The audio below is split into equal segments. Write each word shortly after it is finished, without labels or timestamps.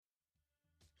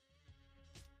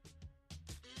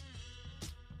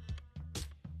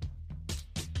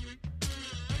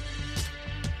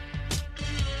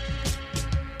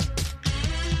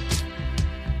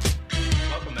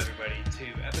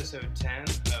episode 10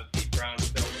 of the Browns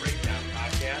Film Breakdown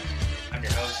podcast. I'm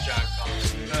your host, John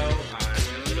Colosimo, on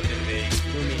a little bit of a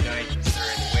gloomy night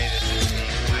considering the way that this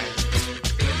game went.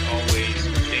 As always,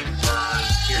 Jake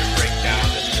Burns here to break down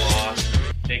this loss.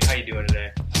 Jake, how you doing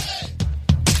today?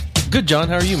 Good, John.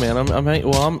 How are you, man? I'm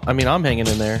hanging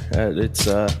in there. It's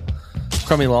a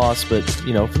crummy loss, but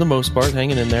for the most part,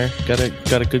 hanging in there. Got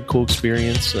a good, cool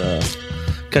experience.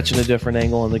 Catching a different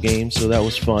angle on the game, so that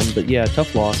was fun. But yeah,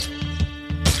 tough loss.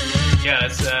 Yeah,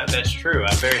 that's true.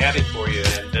 I'm very happy for you.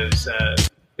 And those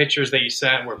pictures that you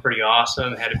sent were pretty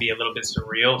awesome. Had to be a little bit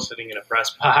surreal sitting in a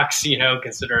press box,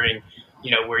 considering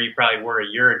where you probably were a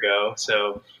year ago.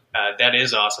 So that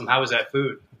is awesome. How was that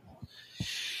food?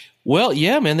 Well,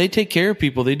 yeah, man, they take care of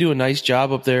people. They do a nice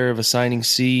job up there of assigning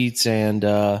seats and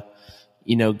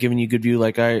giving you good view.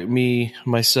 Like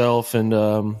myself,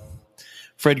 and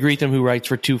Fred Greetham, who writes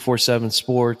for 247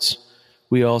 Sports,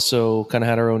 we also kind of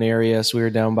had our own area. So we were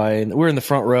we're in the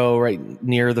front row right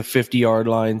near the 50-yard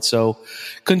line. So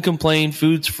couldn't complain.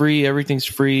 Food's free. Everything's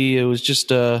free. It was just,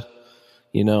 for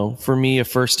me, a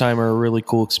first timer, a really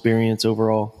cool experience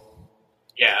overall.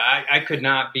 Yeah, I could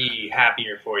not be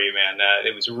happier for you, man.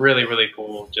 It was really, really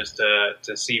cool just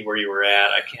to see where you were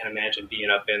at. I can't imagine being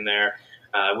up in there.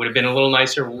 It would have been a little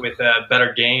nicer with a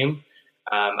better game.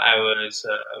 I was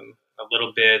a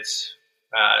little bit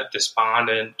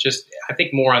despondent, just I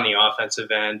think more on the offensive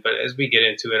end. But as we get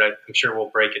into it, I'm sure we'll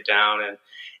break it down. And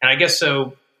I guess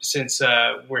so. Since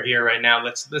we're here right now,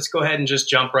 let's go ahead and just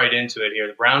jump right into it here.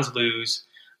 The Browns lose,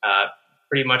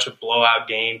 pretty much a blowout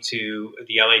game to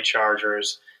the LA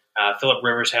Chargers. Phillip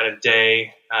Rivers had a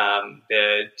day.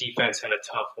 The defense had a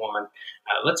tough one.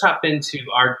 Let's hop into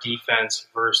our defense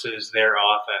versus their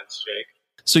offense, Jake.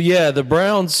 So, yeah, the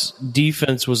Browns'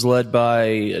 defense was led by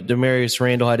Demarius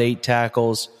Randall, had 8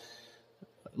 tackles.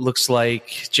 Looks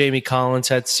like Jamie Collins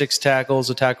had 6 tackles,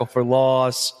 a tackle for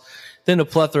loss. Then a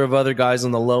plethora of other guys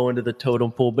on the low end of the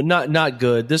totem pole, but not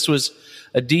good. This was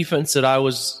a defense that I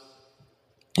was,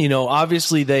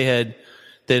 obviously they had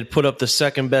put up the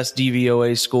second best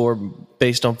DVOA score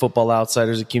based on Football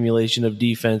Outsiders accumulation of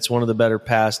defense, one of the better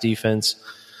pass defenses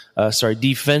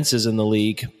in the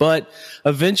league. But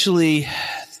eventually,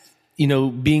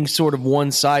 being sort of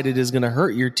one-sided is going to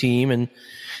hurt your team. And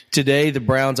today, the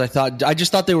Browns, I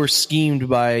just thought they were schemed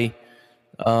by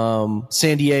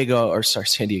San Diego. It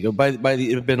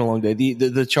had been a long day.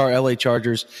 The LA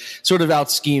Chargers sort of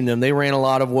out-schemed them. They ran a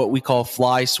lot of what we call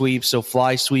fly sweeps. So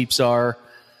fly sweeps are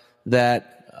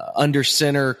that under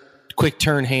center quick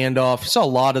turn handoff. Saw a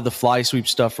lot of the fly sweep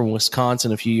stuff from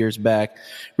Wisconsin a few years back.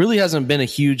 Really hasn't been a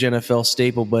huge NFL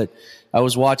staple, but I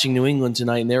was watching New England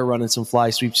tonight, and they're running some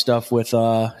fly sweep stuff with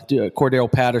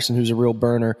Cordell Patterson, who's a real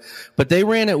burner. But they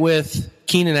ran it with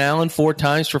Keenan Allen 4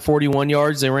 times for 41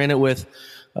 yards. They ran it with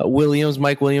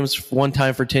Mike Williams 1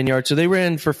 time for 10 yards. So they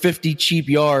ran for 50 cheap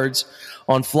yards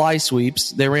on fly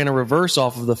sweeps. They ran a reverse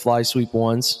off of the fly sweep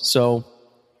ones. So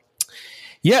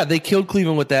yeah, they killed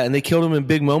Cleveland with that, and they killed them in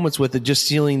big moments with it, just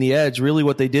sealing the edge. Really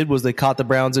what they did was they caught the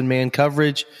Browns in man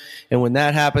coverage, and when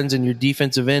that happens and your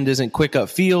defensive end isn't quick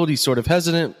upfield, he's sort of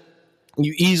hesitant,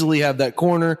 you easily have that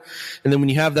corner. And then when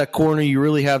you have that corner, you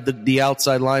really have the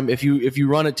outside line. If you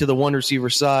run it to the one receiver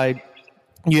side,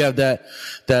 you have that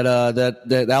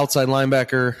outside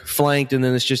linebacker flanked, and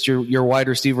then it's just your wide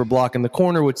receiver blocking the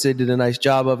corner, which they did a nice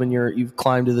job of, and you've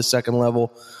climbed to the second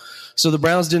level. So the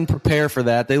Browns didn't prepare for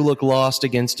that. They looked lost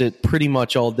against it pretty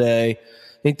much all day.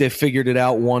 I think they figured it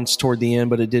out once toward the end,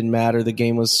 but it didn't matter. The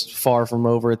game was far from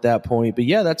over at that point. But,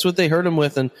 yeah, that's what they hurt him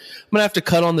with. And I'm going to have to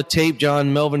cut on the tape,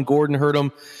 John. Melvin Gordon hurt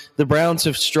him. The Browns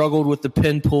have struggled with the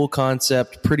pin-pull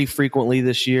concept pretty frequently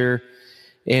this year,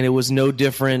 and it was no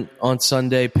different on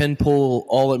Sunday. Pin-pull,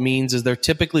 all it means is they're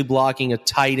typically blocking a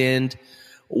tight end,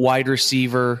 wide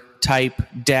receiver type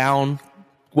down,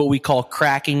 what we call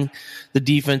cracking the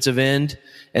defensive end,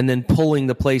 and then pulling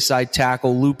the play side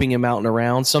tackle, looping him out and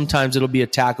around. Sometimes it'll be a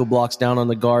tackle blocks down on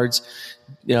the guards,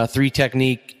 3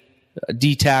 technique,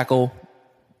 D tackle,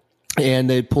 and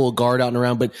they pull a guard out and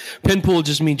around. But pin pull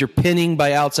just means you're pinning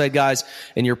by outside guys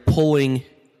and you're pulling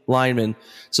linemen.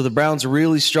 So the Browns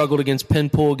really struggled against pin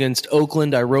pull against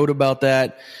Oakland. I wrote about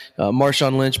that.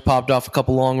 Marshawn Lynch popped off a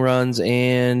couple long runs,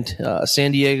 and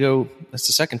San Diego. That's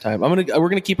the second time. We're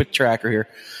gonna keep a tracker here.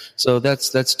 So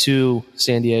that's 2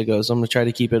 San Diegos. I'm gonna try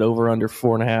to keep it over under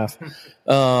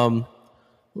 4.5.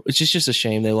 Which is just a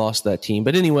shame they lost that team.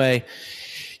 But anyway,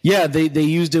 yeah, they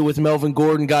used it with Melvin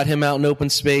Gordon, got him out in open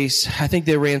space. I think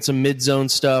they ran some mid-zone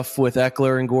stuff with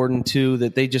Eckler and Gordon too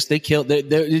that they killed.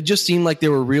 It just seemed like they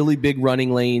were really big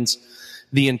running lanes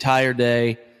the entire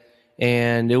day.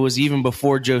 and it was even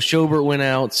before Joe Schobert went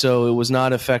out, so it was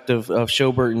not effective of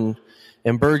Schobert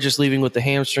and Burgess leaving with the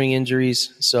hamstring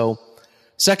injuries. So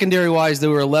secondary-wise, they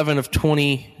were 11 of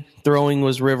 20. Throwing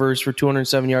was Rivers for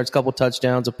 207 yards, couple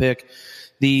touchdowns, a pick.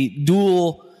 The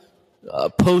dual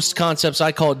post concepts,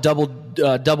 I call it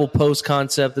double post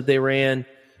concept that they ran,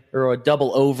 or a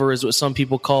double over is what some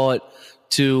people call it,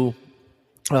 to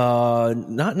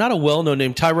not a well-known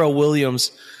name. Tyrell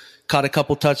Williams caught a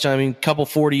couple touchdowns, couple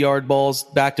 40-yard balls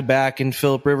back-to-back, and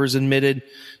Phillip Rivers admitted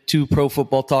to Pro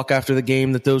Football Talk after the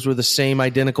game that those were the same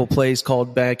identical plays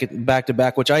called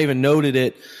back-to-back, which I even noted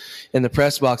it in the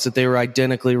press box that they were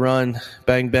identically run,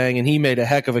 bang, bang, and he made a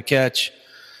heck of a catch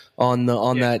on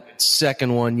that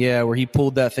second one, where he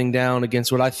pulled that thing down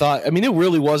against what I thought. It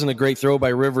really wasn't a great throw by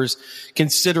Rivers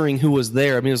considering who was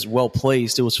there. It was well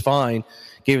placed. It was fine.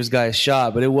 Gave his guy a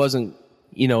shot, but it wasn't,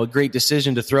 a great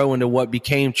decision to throw into what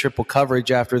became triple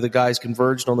coverage after the guys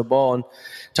converged on the ball. And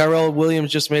Tyrell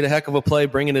Williams just made a heck of a play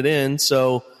bringing it in.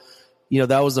 So,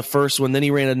 that was the first one. Then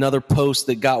he ran another post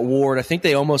that got Ward. I think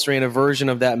they almost ran a version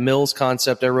of that Mills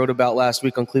concept I wrote about last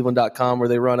week on Cleveland.com where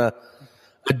they run a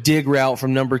dig route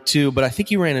from number 2, but I think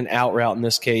he ran an out route in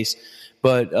this case.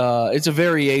 But it's a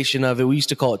variation of it. We used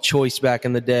to call it choice back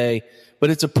in the day. But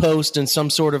it's a post and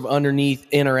some sort of underneath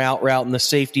in or out route, and the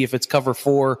safety, if it's cover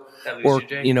 4 or,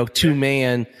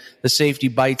 2-man, the safety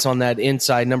bites on that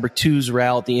inside number 2's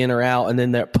route, the in or out, and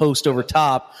then that post over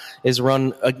top is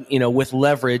run, with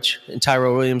leverage. And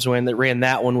Tyrell Williams ran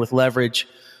that one with leverage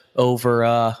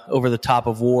over the top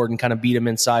of Ward and kind of beat him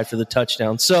inside for the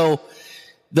touchdown. So,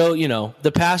 though,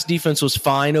 the pass defense was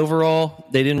fine overall.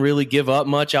 They didn't really give up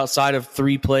much outside of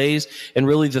 3 plays, and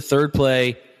really the third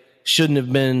play shouldn't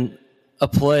have been a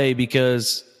play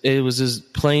because it was as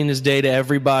plain as day to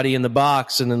everybody in the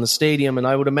box and in the stadium. And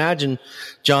I would imagine,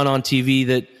 John, on TV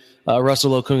that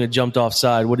Russell Okung had jumped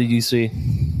offside. What did you see?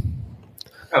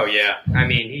 Oh, yeah.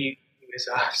 He was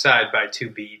offside by 2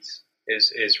 beats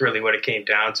is really what it came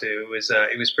down to.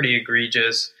 It was pretty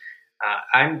egregious.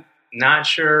 I'm not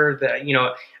sure that,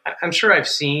 I'm sure I've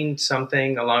seen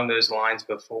something along those lines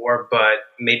before, but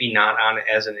maybe not on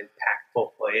as an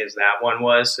impactful play as that one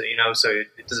was. So, so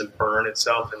it doesn't burn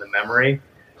itself in the memory.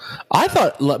 I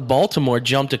thought Baltimore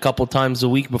jumped a couple times the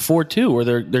week before too,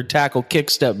 where their tackle kick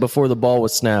step before the ball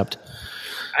was snapped.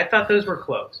 I thought those were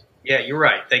close. Yeah, you're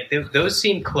right. Those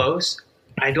seem close.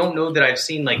 I don't know that I've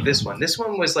seen this one. This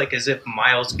one was as if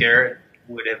Myles Garrett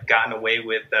would have gotten away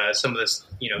with some of this,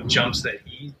 jumps that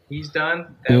he's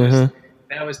done.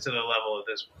 That was to the level of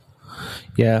this one.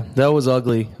 Yeah, that was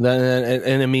ugly.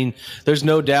 And there's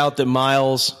no doubt that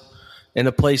Myles and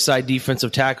a play side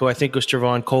defensive tackle, I think it was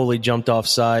Trevon Coley, jumped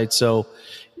offside. Just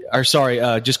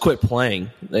quit playing.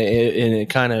 And it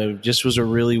kind of just was a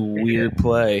really weird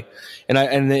play.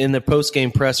 And in the post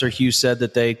game presser, Hugh said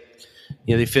that the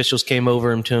officials came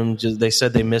over to him. They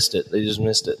said they missed it. They just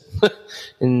missed it.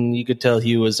 And you could tell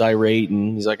Hugh was irate,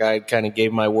 and he's like, I kind of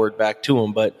gave my word back to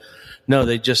him. But no,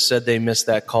 they just said they missed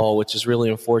that call, which is really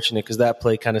unfortunate because that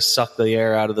play kind of sucked the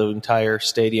air out of the entire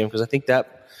stadium. Because I think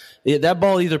that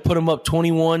ball either put them up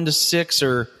 21-6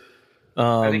 or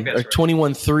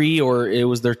 21-3, or it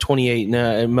was their 28.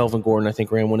 Melvin Gordon, I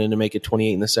think, ran one in to make it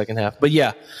 28 in the second half. But yeah,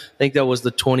 I think that was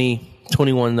the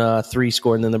 21-3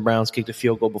 score, and then the Browns kicked a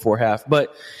field goal before half.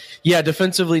 But yeah,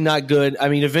 defensively not good.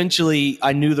 Eventually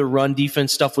I knew the run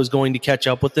defense stuff was going to catch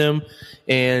up with them.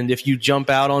 And if you jump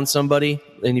out on somebody,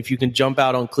 and if you can jump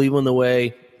out on Cleveland the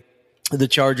way the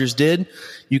Chargers did,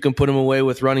 you can put them away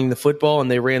with running the football.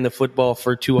 And they ran the football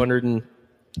for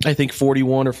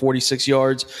 41 or 46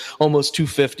 yards, almost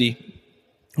 250,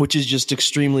 which is just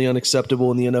extremely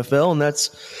unacceptable in the NFL. And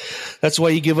that's why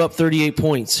you give up 38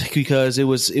 points, because it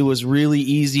was really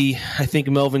easy. I think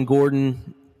Melvin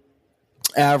Gordon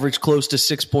averaged close to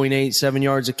 7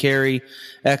 yards a carry.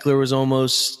 Eckler was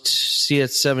he had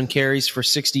 7 carries for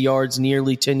 60 yards,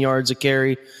 nearly 10 yards a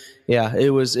carry. Yeah, it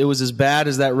was as bad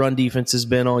as that run defense has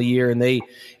been all year.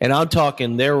 And I'm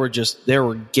talking, there were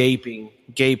gaping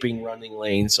running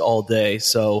lanes all day.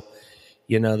 So,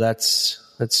 that's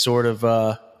sort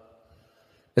of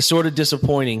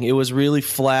disappointing. It was really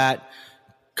flat.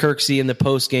 Kirksey in the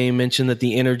post game mentioned that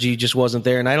the energy just wasn't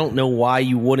there, and I don't know why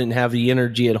you wouldn't have the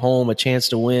energy at home, a chance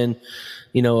to win.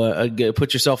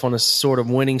 Put yourself on a sort of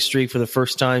winning streak for the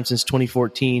first time since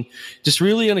 2014. Just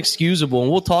really inexcusable.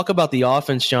 And we'll talk about the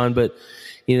offense, John, but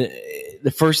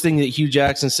the first thing that Hugh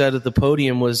Jackson said at the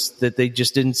podium was that they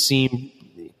just didn't seem.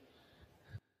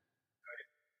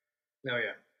 Oh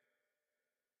yeah.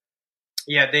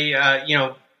 Yeah, they.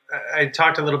 I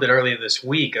talked a little bit earlier this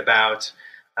week about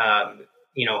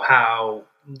how,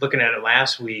 looking at it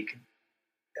last week,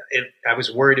 I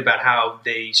was worried about how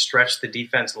they stretched the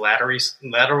defense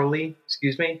laterally,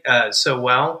 so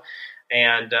well,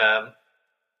 and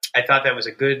I thought that was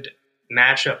a good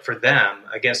matchup for them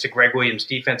against a Greg Williams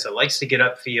defense that likes to get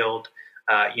upfield.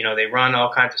 They run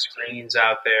all kinds of screens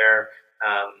out there.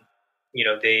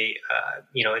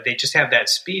 They just have that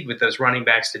speed with those running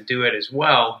backs to do it as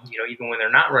well. Even when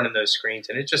they're not running those screens,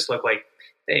 and it just looked like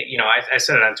I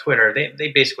said it on Twitter.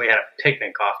 They basically had a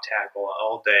picnic off tackle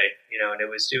all day. And it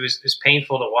was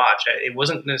painful to watch. It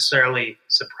wasn't necessarily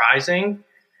surprising,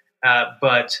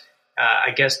 but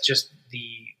I guess just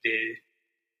the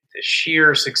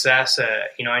sheer success.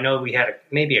 I know we had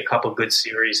maybe a couple good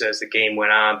series as the game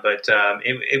went on, but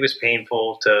it was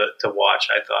painful to watch,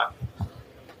 I thought.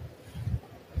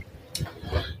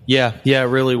 Yeah, it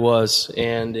really was,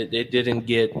 and it didn't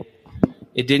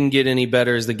get any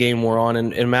better as the game wore on.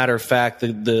 And matter of fact,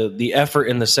 the effort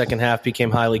in the second half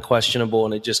became highly questionable,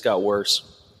 and it just got worse.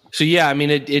 So yeah, I mean,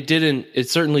 it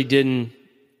certainly didn't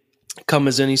come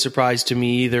as any surprise to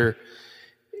me either.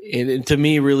 And to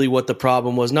me, really, what the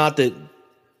problem was, not that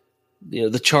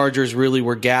the Chargers really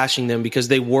were gashing them, because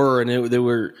they were, and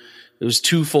it was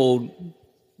twofold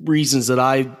reasons that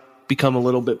I become a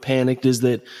little bit panicked. Is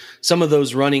that some of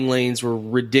those running lanes were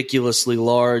ridiculously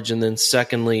large, and then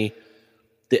secondly,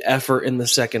 the effort in the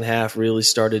second half really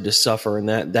started to suffer, and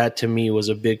that to me was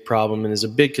a big problem and is a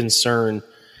big concern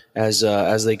as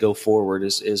they go forward.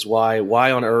 Is why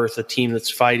on earth a team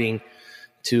that's fighting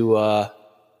to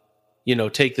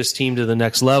take this team to the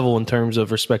next level in terms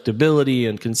of respectability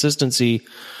and consistency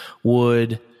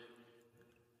would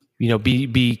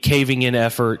be caving in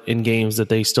effort in games that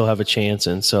they still have a chance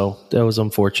in. So that was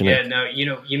unfortunate. Yeah, no,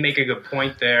 you make a good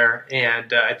point there,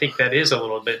 and I think that is a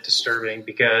little bit disturbing,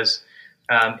 because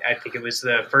I think it was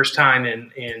the first time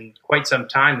in quite some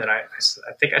time that I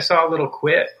think I saw a little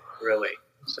quit, really.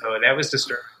 So that was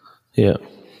disturbing.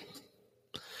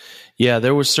 Yeah,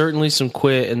 there was certainly some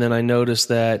quit, and then I noticed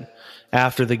that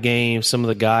after the game, some of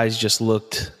the guys just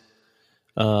looked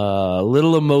a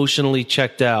little emotionally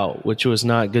checked out, which was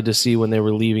not good to see when they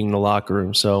were leaving the locker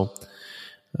room. So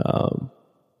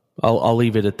I'll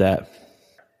leave it at that.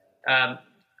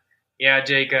 Yeah,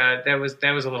 Jake, that was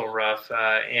a little rough,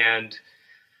 and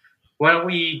why don't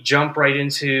we jump right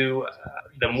into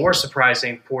the more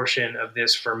surprising portion of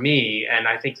this for me? And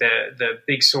I think the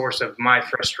big source of my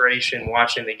frustration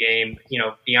watching the game,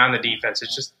 beyond the defense,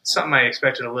 it's just something I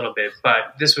expected a little bit.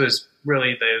 But this was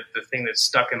really the thing that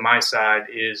stuck in my side,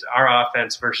 is our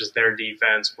offense versus their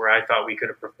defense, where I thought we could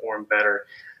have performed better.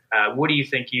 What do you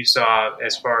think you saw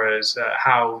as far as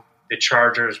how the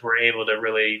Chargers were able to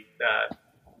really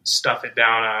stuff it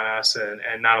down on us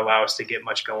and not allow us to get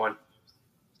much going?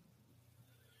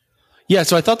 Yeah,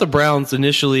 so I thought the Browns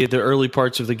initially, at the early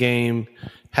parts of the game,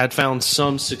 had found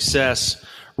some success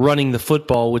running the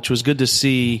football, which was good to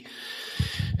see.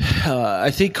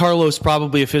 I think Carlos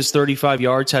probably, of his 35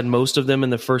 yards, had most of them in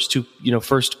the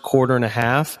first quarter and a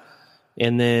half.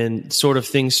 And then sort of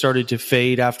things started to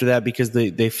fade after that because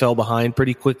they fell behind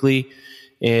pretty quickly.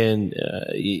 And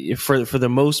for the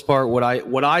most part,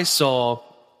 what I saw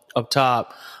up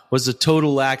top was a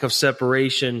total lack of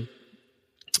separation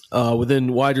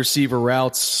within wide receiver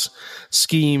routes,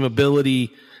 scheme,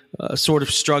 ability, sort of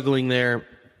struggling there.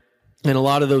 And a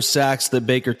lot of those sacks that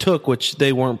Baker took, which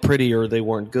they weren't pretty or they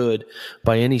weren't good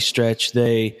by any stretch,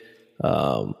 they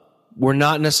were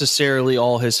not necessarily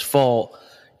all his fault.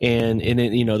 And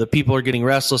the people are getting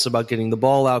restless about getting the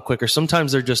ball out quicker.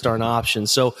 Sometimes there just aren't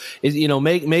options. So,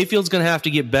 Mayfield's going to have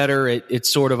to get better at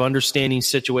sort of understanding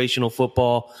situational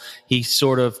football. He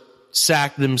sort of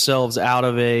sacked themselves out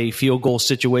of a field goal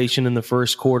situation in the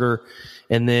first quarter.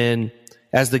 And then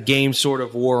as the game sort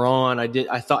of wore on,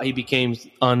 I thought he became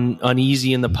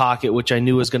uneasy in the pocket, which I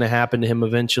knew was going to happen to him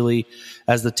eventually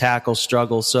as the tackles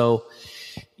struggle. So,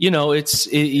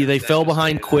 they fell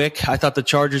behind quick. I thought the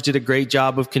Chargers did a great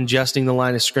job of congesting the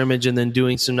line of scrimmage and then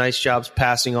doing some nice jobs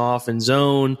passing off in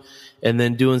zone, and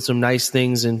then doing some nice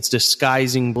things in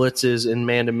disguising blitzes and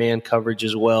man-to-man coverage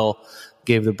as well.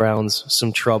 Gave the Browns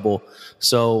some trouble.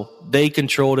 So they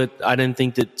controlled it. I didn't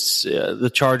think that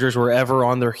the Chargers were ever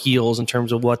on their heels in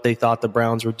terms of what they thought the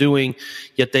Browns were doing,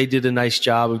 yet they did a nice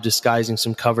job of disguising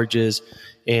some coverages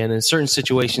and in certain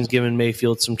situations giving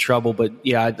Mayfield some trouble. But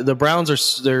yeah, the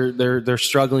Browns they're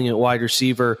struggling at wide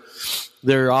receiver.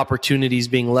 There are opportunities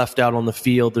being left out on the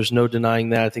field. There's no denying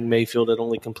that. I think Mayfield had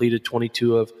only completed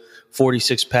 22 of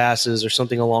 46 passes or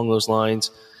something along those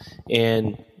lines.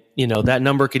 And that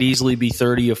number could easily be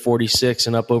 30 of 46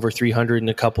 and up over 300 in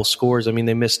a couple scores. I mean,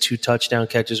 they missed 2 touchdown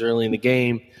catches early in the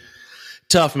game.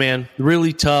 Tough, man.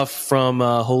 Really tough from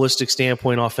a holistic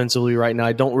standpoint offensively right now.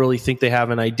 I don't really think they have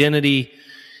an identity.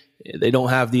 They don't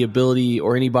have the ability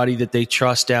or anybody that they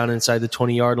trust down inside the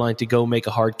 20-yard line to go make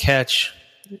a hard catch.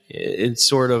 It's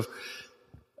sort of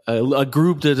a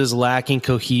group that is lacking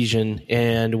cohesion.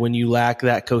 And when you lack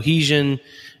that cohesion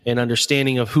and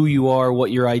understanding of who you are,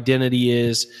 what your identity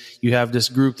is, you have this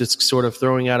group that's sort of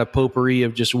throwing out a potpourri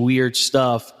of just weird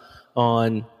stuff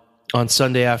on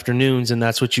Sunday afternoons, and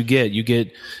that's what you get. You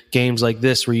get games like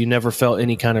this where you never felt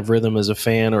any kind of rhythm as a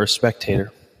fan or a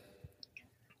spectator.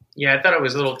 Yeah, I thought it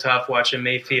was a little tough watching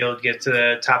Mayfield get to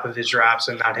the top of his drops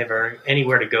and not have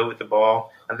anywhere to go with the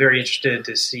ball. I'm very interested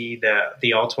to see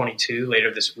the All-22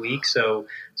 later this week, so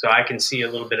I can see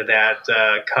a little bit of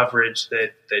that coverage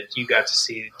that you got to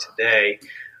see today.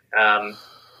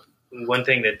 One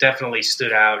thing that definitely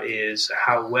stood out is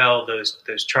how well those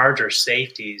Charger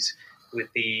safeties with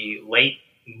the late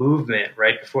movement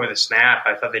right before the snap.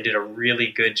 I thought they did a really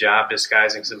good job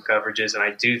disguising some coverages, and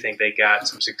I do think they got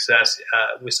some success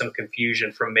with some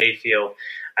confusion from Mayfield.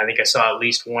 I think I saw at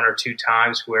least one or two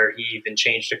times where he even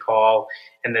changed a call,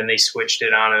 and then they switched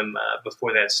it on him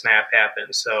before that snap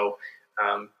happened. So,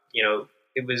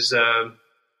 it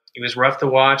was rough to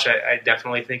watch. I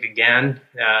definitely think, again,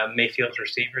 Mayfield's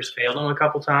receivers failed him a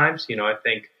couple times. I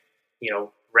think,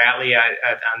 Ratley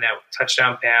on that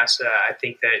touchdown pass, I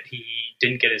think that he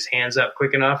didn't get his hands up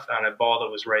quick enough on a ball that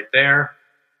was right there.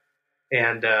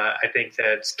 And I think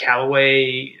that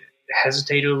Callaway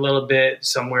hesitated a little bit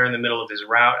somewhere in the middle of his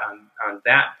route on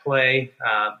that play.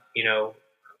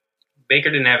 Baker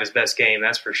didn't have his best game,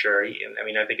 that's for sure. I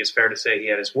think it's fair to say he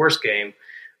had his worst game.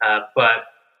 But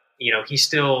he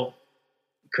still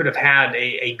could have had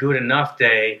a good enough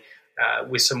day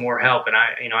with some more help. And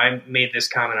I made this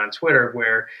comment on Twitter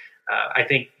where I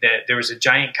think that there was a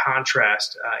giant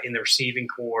contrast in the receiving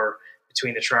core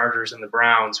between the Chargers and the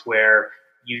Browns, where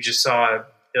you just saw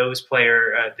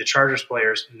the Chargers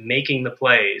players making the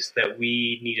plays that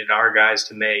we needed our guys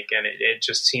to make. And it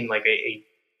just seemed like a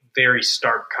very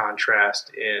stark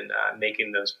contrast in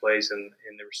making those plays in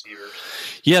the receivers.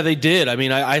 Yeah, they did.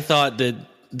 I thought that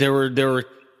there were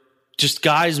just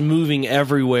guys moving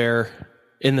everywhere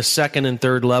in the second and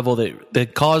third level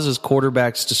that causes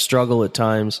quarterbacks to struggle at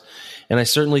times. And I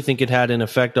certainly think it had an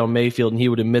effect on Mayfield, and he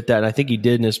would admit that. And I think he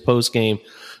did in his postgame,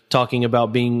 talking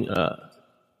about being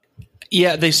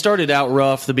they started out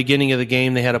rough. The beginning of the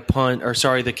game, they had the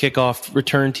kickoff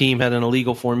return team had an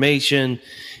illegal formation,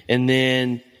 and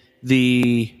then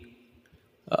the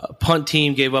punt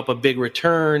team gave up a big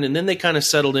return, and then they kind of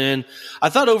settled in. I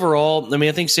thought overall,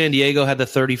 I think San Diego had the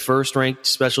 31st ranked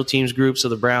special teams group, so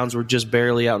the Browns were just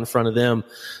barely out in front of them.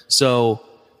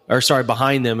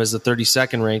 Behind them as the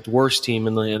 32nd ranked worst team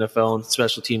in the NFL on the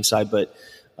special team side. But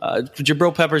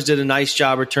Jabril Peppers did a nice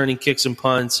job returning kicks and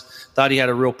punts. Thought he had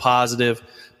a real positive.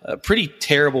 Pretty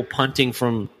terrible punting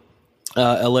from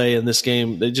LA in this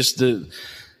game.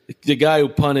 The guy who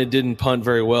punted didn't punt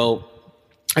very well.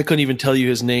 I couldn't even tell you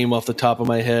his name off the top of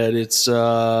my head. It's hold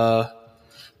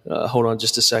on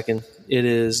just a second. It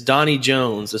is Donnie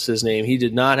Jones. That's his name. He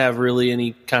did not have really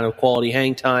any kind of quality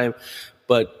hang time,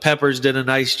 but Peppers did a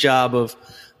nice job of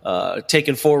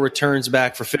taking 4 returns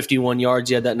back for 51 yards.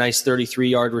 He had that nice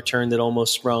 33-yard return that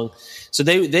almost sprung. So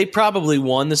they probably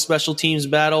won the special teams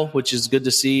battle, which is good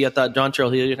to see. I thought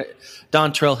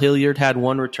Dontrell Hilliard had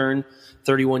 1 return,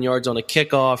 31 yards on a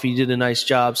kickoff. He did a nice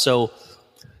job. So,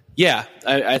 yeah,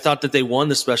 I thought that they won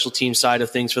the special team side of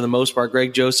things for the most part.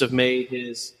 Greg Joseph made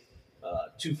his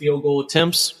 2 field goal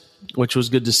attempts, which was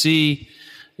good to see,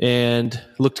 and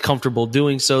looked comfortable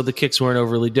doing so. The kicks weren't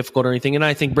overly difficult or anything. And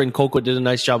I think Britton Colquitt did a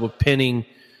nice job of pinning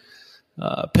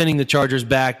the Chargers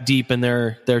back deep in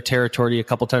their territory a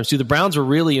couple times too. The Browns were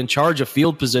really in charge of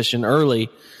field position early.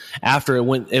 After it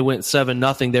went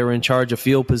 7-0, they were in charge of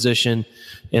field position,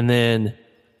 and then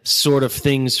sort of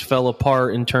things fell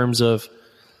apart in terms of,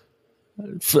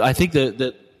 I think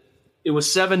that it was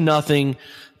 7-0.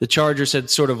 The Chargers had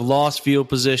sort of lost field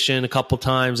position a couple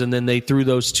times, and then they threw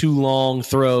those 2 long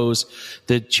throws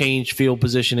that changed field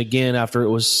position again after it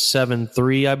was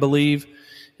 7-3, I believe.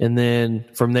 And then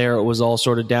from there, it was all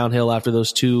sort of downhill after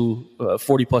those 2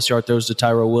 40-plus yard throws to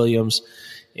Tyrell Williams,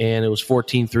 and it was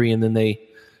 14-3, and then they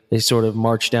sort of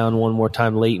marched down one more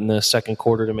time late in the second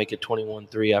quarter to make it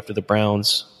 21-3 after the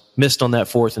Browns missed on that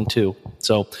 4th and 2.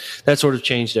 So that sort of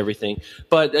changed everything.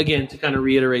 But again, to kind of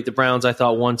reiterate, the Browns, I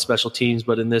thought, won special teams,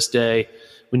 but in this day,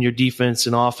 when your defense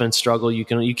and offense struggle, you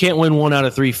can't win 1 out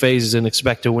of 3 phases and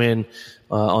expect to win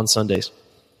on Sundays.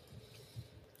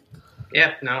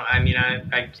 Yeah, no, I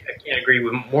can't agree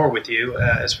more with you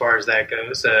as far as that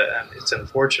goes. It's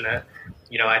unfortunate.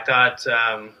 I thought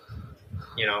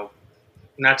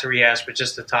not to rehash, but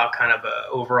just to talk kind of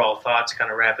overall thoughts,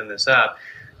 kind of wrapping this up.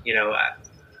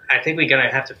 I think we're going to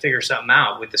have to figure something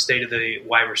out with the state of the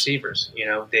wide receivers.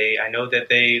 I know that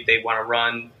they want to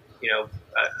run,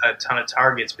 a ton of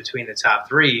targets between the top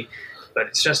three, but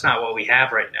it's just not what we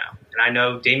have right now. And I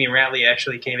know Damian Ratley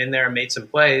actually came in there and made some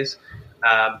plays,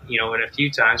 in a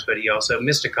few times, but he also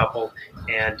missed a couple.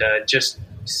 And just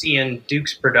seeing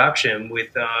Duke's production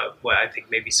with, I think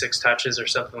maybe 6 touches or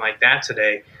something like that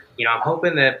today, I'm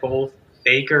hoping that both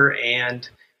Baker and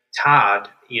Todd,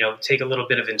 take a little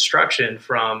bit of instruction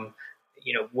from,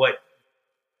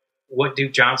 what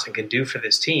Duke Johnson can do for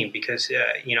this team, because,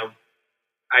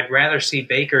 I'd rather see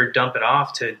Baker dump it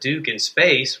off to Duke in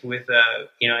space with,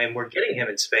 and we're getting him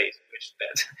in space, which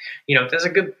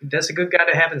that's a good guy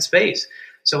to have in space.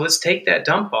 So let's take that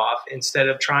dump off instead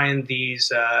of trying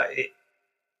these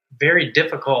very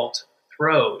difficult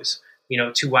throws,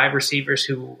 to wide receivers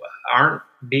who aren't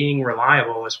being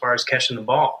reliable as far as catching the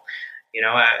ball.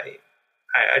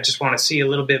 I just want to see a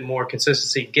little bit more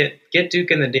consistency. Get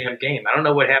Duke in the damn game. I don't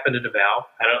know what happened to DeVal.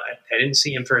 I didn't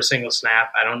see him for a single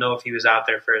snap. I don't know if he was out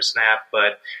there for a snap,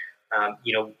 but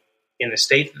in the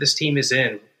state that this team is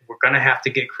in, we're going to have to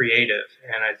get creative,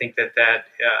 and I think that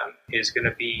is going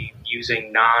to be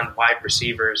using non-wide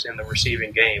receivers in the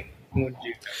receiving game. What would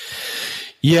you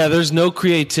think? Yeah, there's no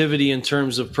creativity in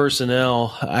terms of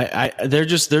personnel. They're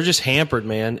just hampered,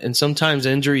 man. And sometimes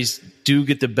injuries do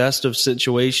get the best of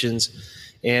situations.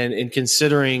 And in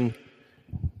considering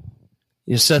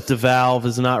Seth DeValve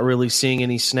is not really seeing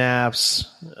any snaps,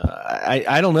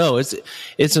 I don't know.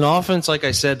 It's an offense, like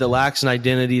I said, that lacks an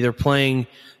identity. They're playing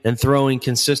and throwing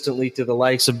consistently to the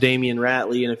likes of Damian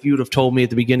Ratley. And if you would have told me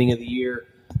at the beginning of the year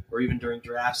or even during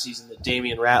draft season that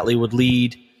Damian Ratley would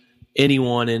lead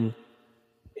anyone in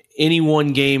any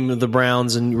one game of the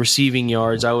Browns in receiving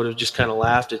yards, I would have just kind of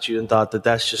laughed at you and thought that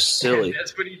that's just silly.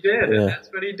 That's what he did. Yeah. That's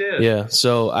what he did. Yeah.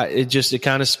 So it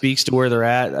kind of speaks to where they're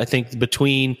at. I think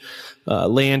between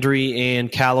Landry and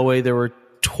Callaway, there were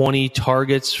 20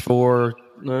 targets for.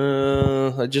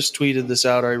 I just tweeted this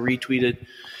out. I retweeted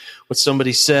what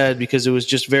somebody said because it was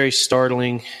just very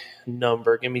startling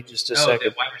number. Give me just a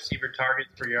second. The wide receiver targets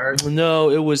per yard. No,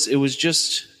 it was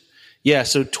just. Yeah,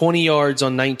 so 20 yards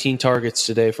on 19 targets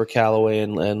today for Callaway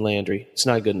and Landry. It's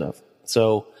not good enough.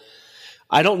 So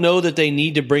I don't know that they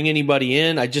need to bring anybody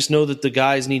in. I just know that the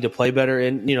guys need to play better.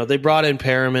 And, they brought in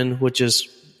Perriman,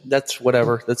 that's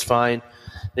whatever. That's fine.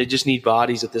 They just need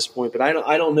bodies at this point. But I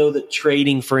don't know that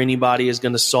trading for anybody is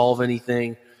going to solve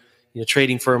anything.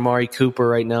 Trading for Amari Cooper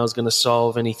right now is going to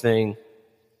solve anything,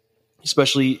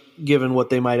 especially given what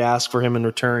they might ask for him in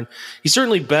return. He's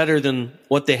certainly better than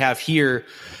what they have here,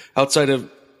 outside of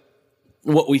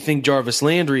what we think Jarvis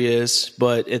Landry is,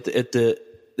 but at the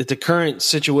current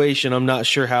situation, I'm not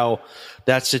sure how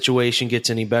that situation gets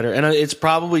any better. And it's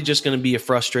probably just going to be a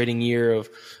frustrating year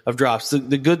of drops.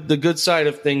 The good side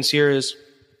of things here is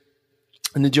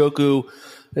Njoku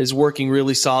is working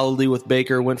really solidly with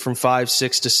Baker, went from 5,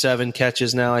 6 to 7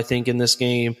 catches now, I think, in this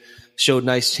game. Showed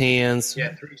nice hands. Yeah,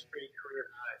 3's pretty career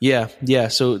high. Yeah.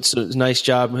 So it's a nice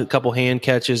job. A couple hand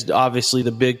catches. Obviously,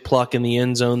 the big pluck in the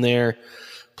end zone there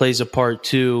plays a part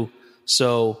too.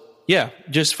 So yeah,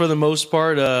 just for the most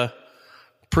part,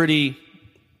 pretty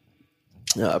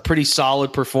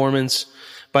solid performance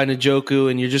by Njoku,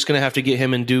 and you're just going to have to get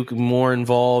him and Duke more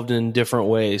involved in different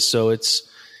ways. So it's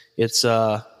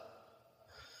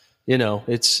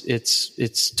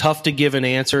tough to give an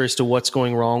answer as to what's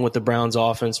going wrong with the Browns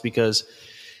offense because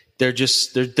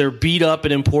they're beat up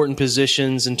at important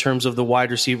positions in terms of the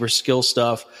wide receiver skill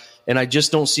stuff. And I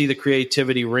just don't see the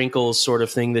creativity wrinkles sort of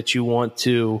thing that you want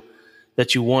to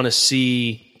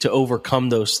see to overcome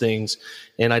those things.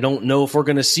 And I don't know if we're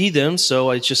going to see them.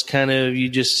 So it's just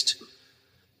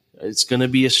it's going to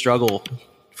be a struggle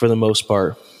for the most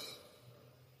part.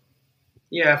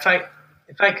 Yeah.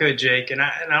 If I could, Jake, and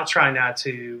I'll try not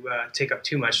to take up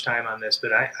too much time on this,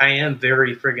 but I am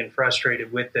very friggin'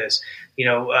 frustrated with this.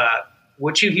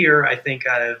 What you hear, I think,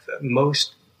 out of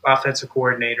most offensive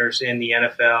coordinators in the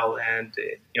NFL and,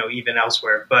 even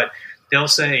elsewhere, but they'll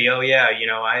say, oh yeah,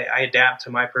 I adapt to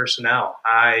my personnel.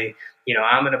 I'm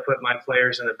going to put my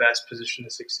players in the best position to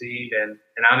succeed. And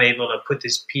I'm able to put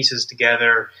these pieces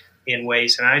together in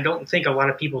ways. And I don't think a lot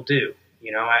of people do,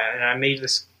 and I made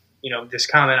this, this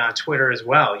comment on Twitter as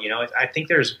well. I think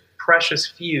there's precious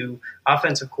few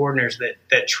offensive coordinators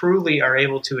that truly are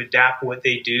able to adapt what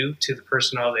they do to the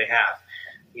personnel they have.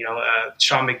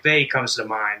 Sean McVay comes to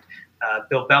mind.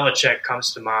 Bill Belichick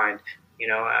comes to mind.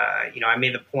 I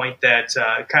made the point that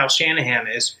Kyle Shanahan,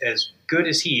 as good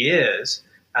as he is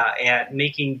at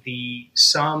making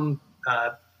some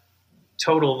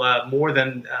total more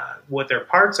than what their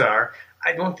parts are,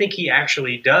 I don't think he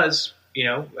actually does,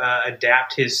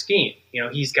 adapt his scheme.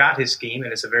 He's got his scheme,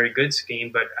 and it's a very good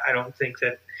scheme, but I don't think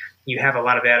that you have a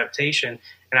lot of adaptation.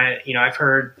 And I've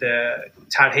heard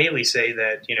Todd Haley say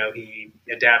that, he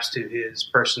adapts to his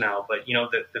personnel. But,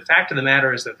 the fact of the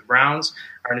matter is that the Browns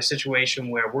are in a situation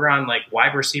where we're on like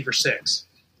wide receiver 6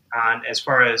 on as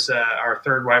far as our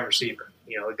third wide receiver.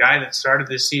 A guy that started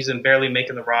this season barely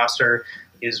making the roster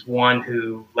is one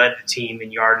who led the team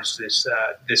in yardage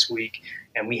this week.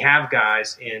 And we have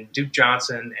guys in Duke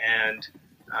Johnson and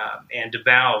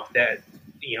DeValve that,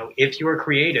 if you are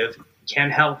creative, can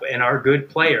help and are good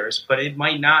players, but it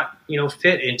might not,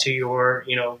 fit into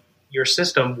your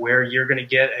system where you're going to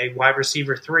get a wide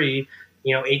receiver 3,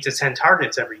 8 to 10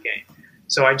 targets every game.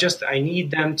 So I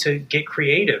need them to get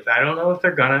creative. I don't know if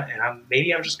they're gonna, and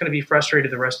maybe I'm just going to be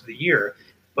frustrated the rest of the year.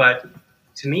 But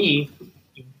to me,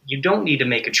 you don't need to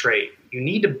make a trade. You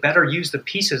need to better use the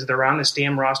pieces that are on this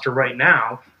damn roster right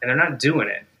now, and they're not doing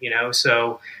it.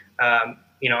 So I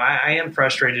am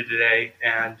frustrated today,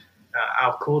 and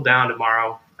I'll cool down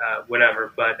tomorrow,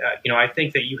 whatever. But, I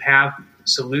think that you have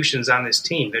solutions on this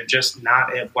team. They're just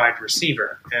not at wide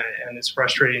receiver, and it's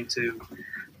frustrating to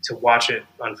watch it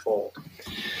unfold.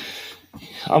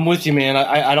 I'm with you, man.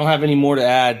 I don't have any more to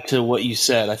add to what you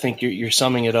said. I think you're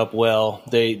summing it up well.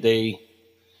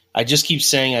 I just keep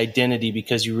saying identity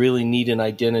because you really need an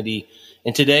identity.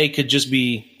 And today could just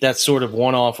be that sort of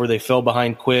one-off where they fell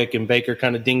behind quick and Baker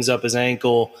kind of dings up his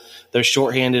ankle. They're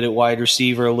shorthanded at wide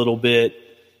receiver a little bit,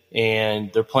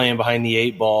 and they're playing behind the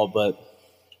 8 ball. But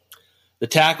the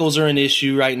tackles are an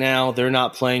issue right now. They're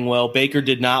not playing well. Baker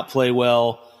did not play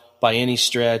well by any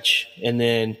stretch. And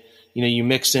then, you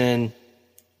mix in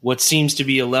what seems to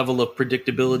be a level of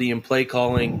predictability in play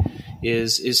calling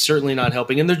is certainly not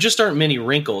helping. And there just aren't many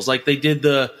wrinkles. Like they did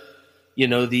the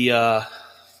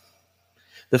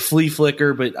flea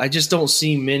flicker, but I just don't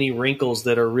see many wrinkles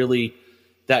that are really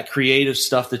that creative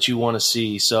stuff that you want to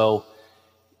see. So,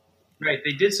 right,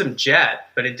 they did some jet,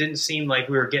 but it didn't seem like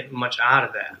we were getting much out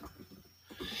of that.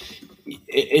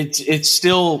 It's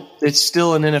still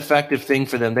an ineffective thing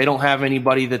for them. They don't have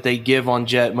anybody that they give on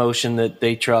jet motion that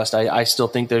they trust. I still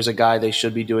think there's a guy they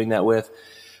should be doing that with,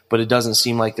 but it doesn't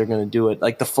seem like they're going to do it.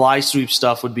 Like the fly sweep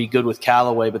stuff would be good with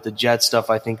Callaway, but the jet stuff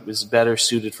I think was better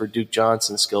suited for Duke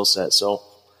Johnson's skill set. So,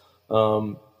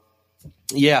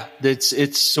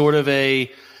 it's sort of the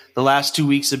last 2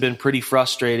 weeks have been pretty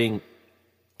frustrating,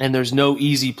 and there's no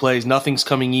easy plays. Nothing's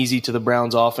coming easy to the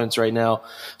Browns offense right now.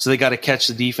 So they got to catch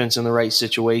the defense in the right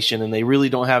situation, and they really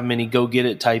don't have many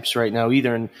go-get-it types right now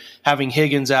either. And having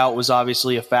Higgins out was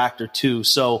obviously a factor too.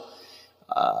 So,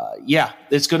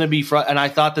 it's going to be and I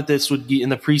thought that this would be in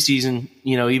the preseason,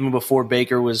 even before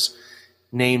Baker was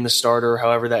named the starter,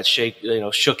 however that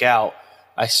shook out.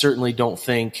 I certainly don't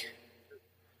think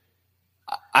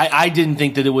I didn't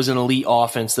think that it was an elite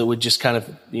offense that would just kind of,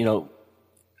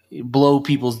 blow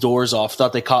people's doors off.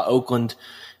 Thought they caught Oakland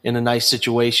in a nice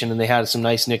situation and they had some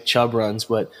nice Nick Chubb runs,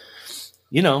 but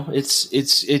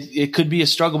it could be a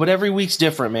struggle, but every week's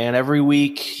different, man. Every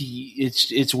week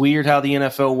it's weird how the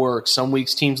NFL works. Some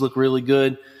weeks teams look really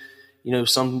good.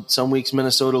 Some weeks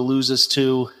Minnesota loses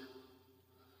to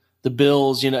the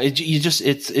Bills.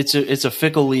 It's a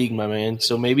fickle league, my man.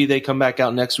 So maybe they come back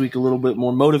out next week a little bit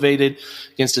more motivated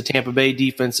against a Tampa Bay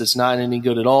defense that's not any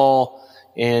good at all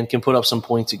and can put up some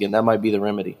points again. That might be the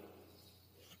remedy.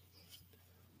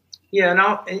 Yeah, and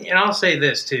I'll say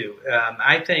this too.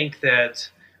 I think that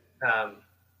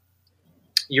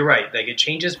you're right. Like it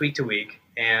changes week to week,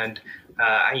 and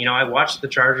I watched the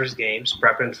Chargers games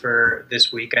prepping for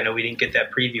this week. I know we didn't get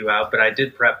that preview out, but I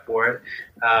did prep for it.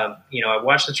 I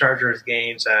watched the Chargers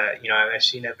games. I've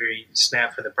seen every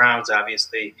snap for the Browns,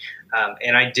 obviously,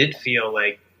 and I did feel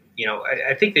like.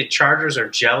 I think the Chargers are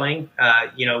gelling,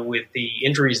 with the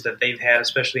injuries that they've had,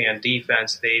 especially on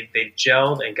defense. They've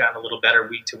gelled and gotten a little better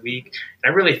week to week.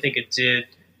 And I really think it did,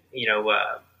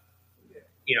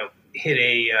 hit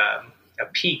a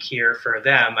peak here for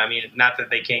them. I mean, not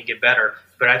that they can't get better,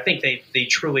 but I think they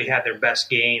truly had their best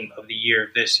game of the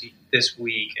year this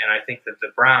week. And I think that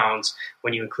the Browns,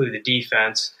 when you include the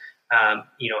defense,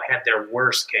 had their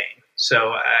worst game.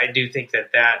 So I do think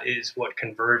that is what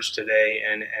converged today,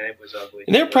 and it was ugly.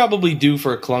 And they're probably due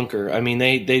for a clunker. I mean,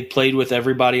 they played with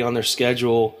everybody on their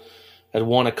schedule, had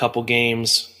won a couple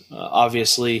games.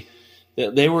 Obviously,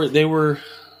 they were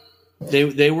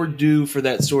due for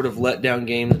that sort of letdown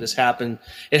game that has happened.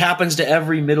 It happens to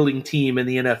every middling team in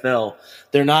the NFL.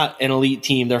 They're not an elite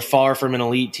team. They're far from an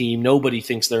elite team. Nobody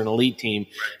thinks they're an elite team.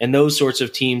 And those sorts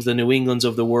of teams, the New Englands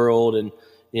of the world and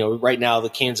right now the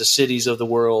Kansas Cities of the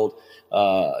world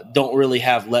don't really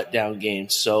have letdown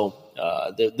games. So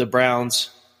the Browns,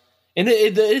 and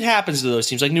it happens to those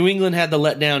teams. Like New England had the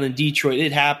letdown in Detroit.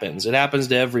 It happens. It happens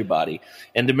to everybody.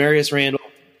 And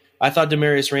I thought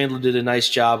Demarius Randall did a nice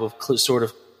job of sort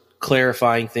of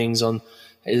clarifying things on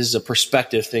is a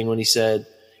perspective thing when he said,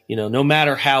 no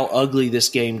matter how ugly this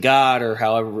game got or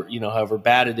however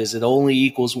bad it is, it only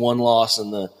equals one loss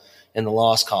in the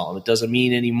loss column. It doesn't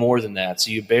mean any more than that.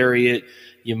 So you bury it,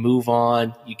 you move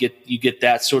on, you get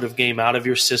that sort of game out of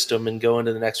your system and go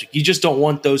into the next week. You just don't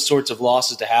want those sorts of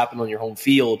losses to happen on your home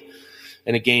field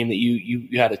in a game that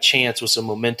you had a chance with some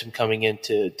momentum coming in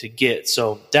to get.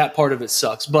 So that part of it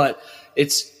sucks, but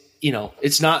it's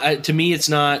not, to me, it's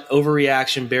not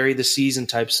overreaction, bury the season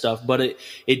type stuff, but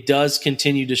it does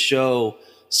continue to show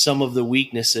some of the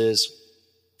weaknesses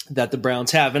that the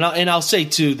Browns have. And I'll say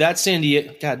too, that San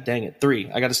Diego, God dang it,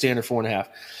 3, I got to stay under 4.5.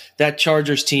 That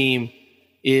Chargers team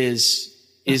is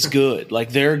good.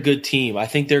 Like, they're a good team. I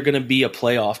think they're going to be a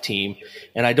playoff team.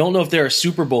 And I don't know if they're a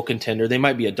Super Bowl contender. They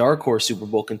might be a dark horse Super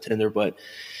Bowl contender, but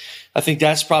I think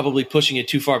that's probably pushing it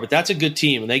too far, but that's a good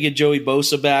team. And they get Joey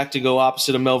Bosa back to go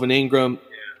opposite of Melvin Ingram.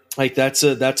 Like, that's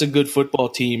a good football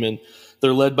team. And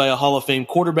they're led by a Hall of Fame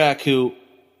quarterback who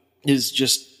is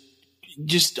just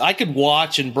I could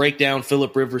watch and break down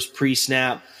Phillip Rivers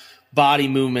pre-snap body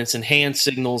movements and hand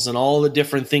signals and all the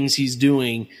different things he's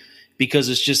doing, because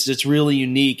it's really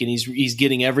unique, and he's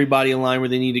getting everybody in line where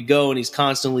they need to go, and he's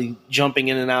constantly jumping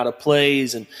in and out of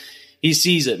plays, and he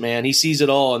sees it, man. He sees it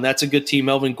all, and that's a good team.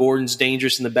 Melvin Gordon's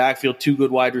dangerous in the backfield, 2 good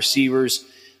wide receivers,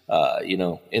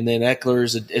 and then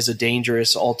Eckler is a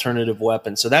dangerous alternative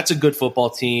weapon. So that's a good football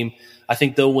team. I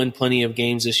think they'll win plenty of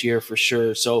games this year for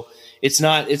sure. So it's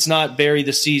not bury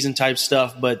the season type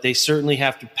stuff, but they certainly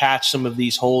have to patch some of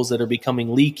these holes that are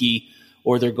becoming leaky,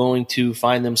 or they're going to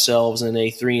find themselves in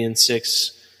a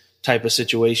 3-6 type of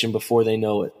situation before they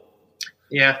know it.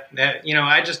 Yeah,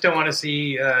 I just don't want to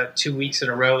see 2 weeks in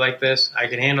a row like this. I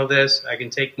can handle this. I can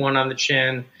take one on the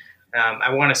chin.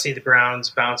 I want to see the Browns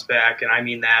bounce back, and I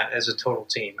mean that as a total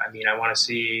team. I mean, I want to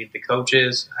see the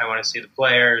coaches. I want to see the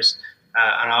players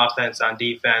on offense, on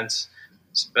defense.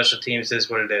 Special teams is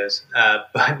what it is. But,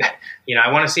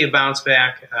 I want to see a bounce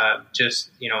back.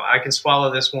 I can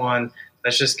swallow this one.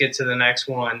 Let's just get to the next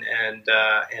one and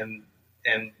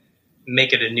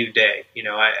make it a new day.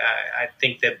 I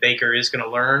think that Baker is going to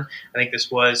learn. I think this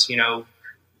was, a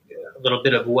little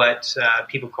bit of what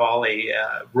people call a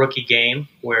rookie game,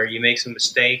 where you make some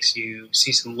mistakes, you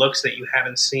see some looks that you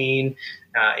haven't seen,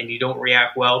 and you don't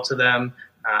react well to them.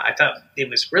 I thought it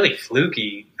was really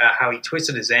fluky how he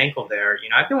twisted his ankle there.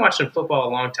 I've been watching football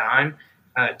a long time.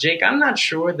 Jake, I'm not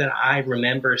sure that I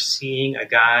remember seeing a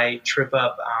guy trip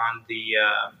up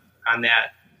on that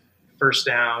first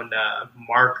down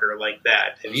marker like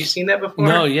that. Have you seen that before?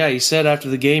 No, yeah. He said after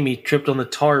the game he tripped on the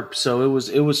tarp, so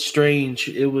it was strange.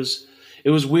 It was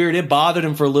weird. It bothered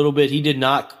him for a little bit. He did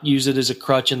not use it as a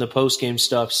crutch in the post-game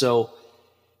stuff. So,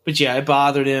 but yeah, it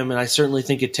bothered him, and I certainly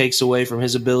think it takes away from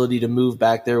his ability to move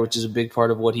back there, which is a big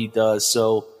part of what he does.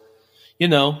 So,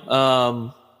 glad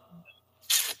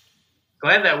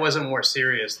that wasn't more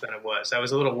serious than it was. I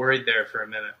was a little worried there for a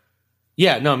minute.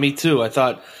 Yeah, no, me too. I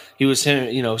thought he was,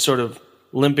 sort of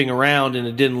limping around, and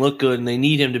it didn't look good, and they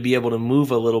need him to be able to move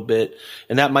a little bit,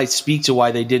 and that might speak to why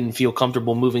they didn't feel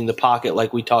comfortable moving the pocket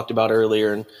like we talked about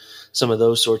earlier and some of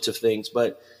those sorts of things.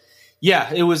 But yeah,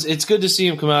 it's good to see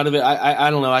him come out of it.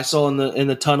 I don't know. I saw in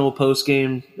the tunnel post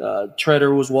game,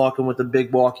 Treader was walking with a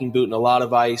big walking boot and a lot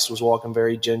of ice, was walking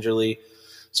very gingerly.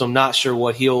 So I'm not sure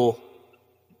what his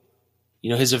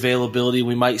availability.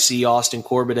 We might see Austin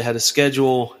Corbett ahead of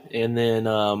schedule, and then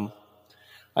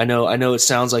I know it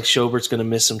sounds like Schobert's going to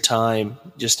miss some time.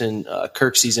 Just in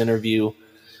Kirksey's interview,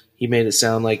 he made it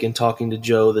sound like in talking to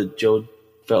Joe that Joe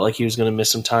felt like he was going to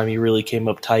miss some time. He really came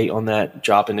up tight on that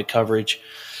drop into coverage.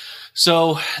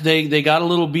 So they got a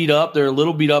little beat up. They're a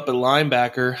little beat up at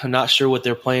linebacker. I'm not sure what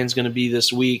their plan is going to be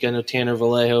this week. I know Tanner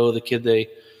Vallejo, the kid they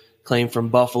claimed from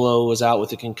Buffalo, was out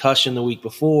with a concussion the week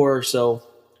before. So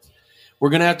we're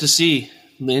going to have to see.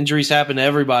 The injuries happen to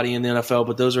everybody in the NFL,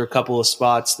 but those are a couple of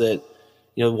spots that,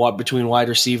 between wide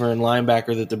receiver and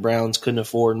linebacker that the Browns couldn't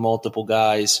afford multiple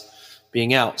guys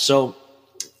being out. So,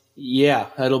 yeah,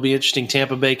 that'll be interesting.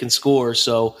 Tampa Bay can score,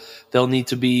 so they'll need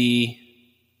to be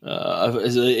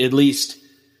at least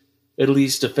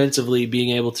defensively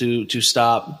being able to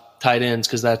stop tight ends,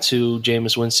 because that's who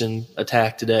Jameis Winston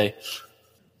attacked today.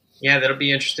 Yeah, that'll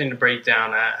be interesting to break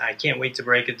down. I can't wait to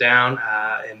break it down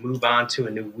and move on to a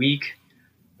new week.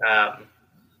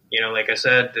 Like I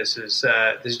said, this is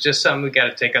just something we got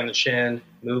to take on the chin,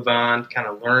 move on, kind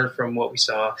of learn from what we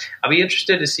saw. I'll be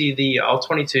interested to see the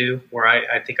All-22, where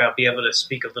I think I'll be able to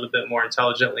speak a little bit more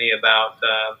intelligently about,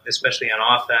 especially on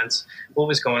offense, what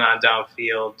was going on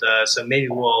downfield. So maybe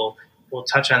we'll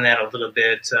touch on that a little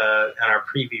bit on our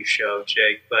preview show,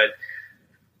 Jake.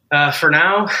 But for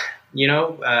now,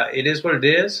 it is what it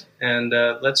is, and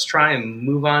let's try and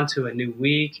move on to a new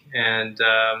week. And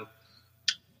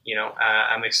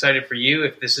I'm excited for you.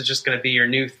 If this is just going to be your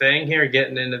new thing here,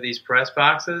 getting into these press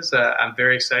boxes, I'm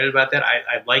very excited about that.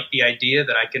 I like the idea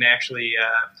that I can actually,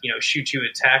 shoot you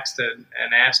a text and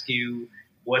ask you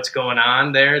what's going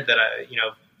on there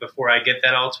before I get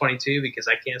that All-22, because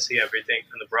I can't see everything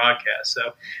from the broadcast.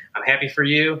 So I'm happy for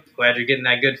you. Glad you're getting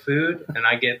that good food, and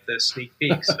I get the sneak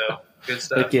peek. So good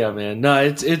stuff. Heck yeah, man. No,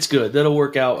 it's good. That'll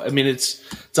work out. I mean, it's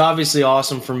obviously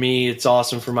awesome for me. It's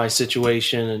awesome for my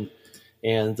situation,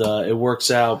 and it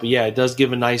works out. But yeah, it does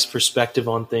give a nice perspective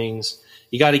on things.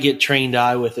 You got to get trained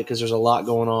eye with it because there's a lot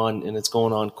going on, and it's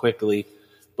going on quickly.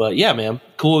 But yeah, man,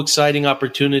 cool, exciting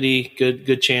opportunity.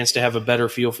 Good chance to have a better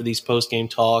feel for these post game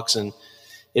talks, and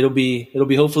it'll be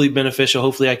hopefully beneficial.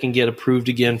 Hopefully, I can get approved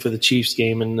again for the Chiefs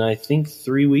game in I think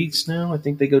 3 weeks now. I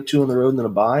think they go 2 on the road and then a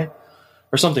bye,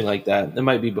 or something like that. It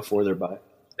might be before their bye.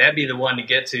 That'd be the one to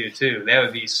get to too. That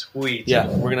would be sweet. Yeah,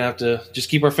 we're gonna have to just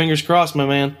keep our fingers crossed, my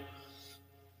man.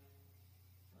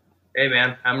 Hey,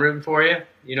 man, I'm rooting for you.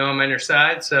 I'm on your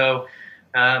side. So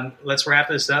let's wrap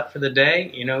this up for the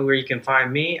day. You know where you can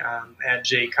find me, at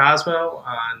JCosmo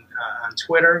on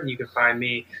Twitter. You can find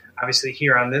me, obviously,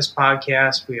 here on this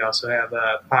podcast. We also have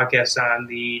a podcast on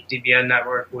the DBN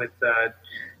network with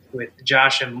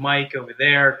Josh and Mike over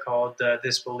there called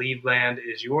This Believe Land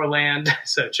Is Your Land.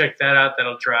 So check that out.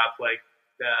 That'll drop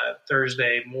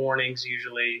Thursday mornings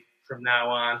usually from now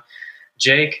on.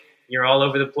 Jake, you're all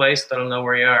over the place. Let them know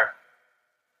where you are.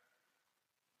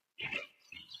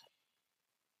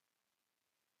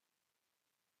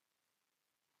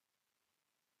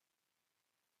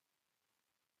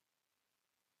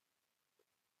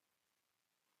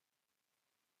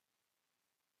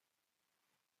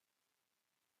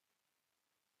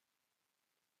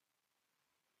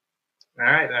 All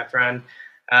right, my friend.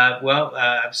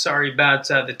 I'm sorry about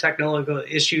the technical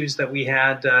issues that we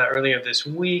had earlier this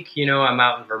week. I'm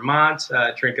out in Vermont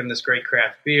drinking this great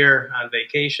craft beer on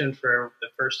vacation for the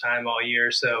first time all year.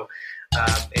 So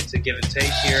it's a give and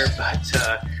take here,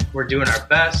 but we're doing our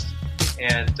best.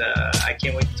 And I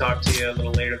can't wait to talk to you a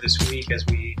little later this week as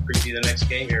we preview the next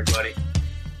game here, buddy.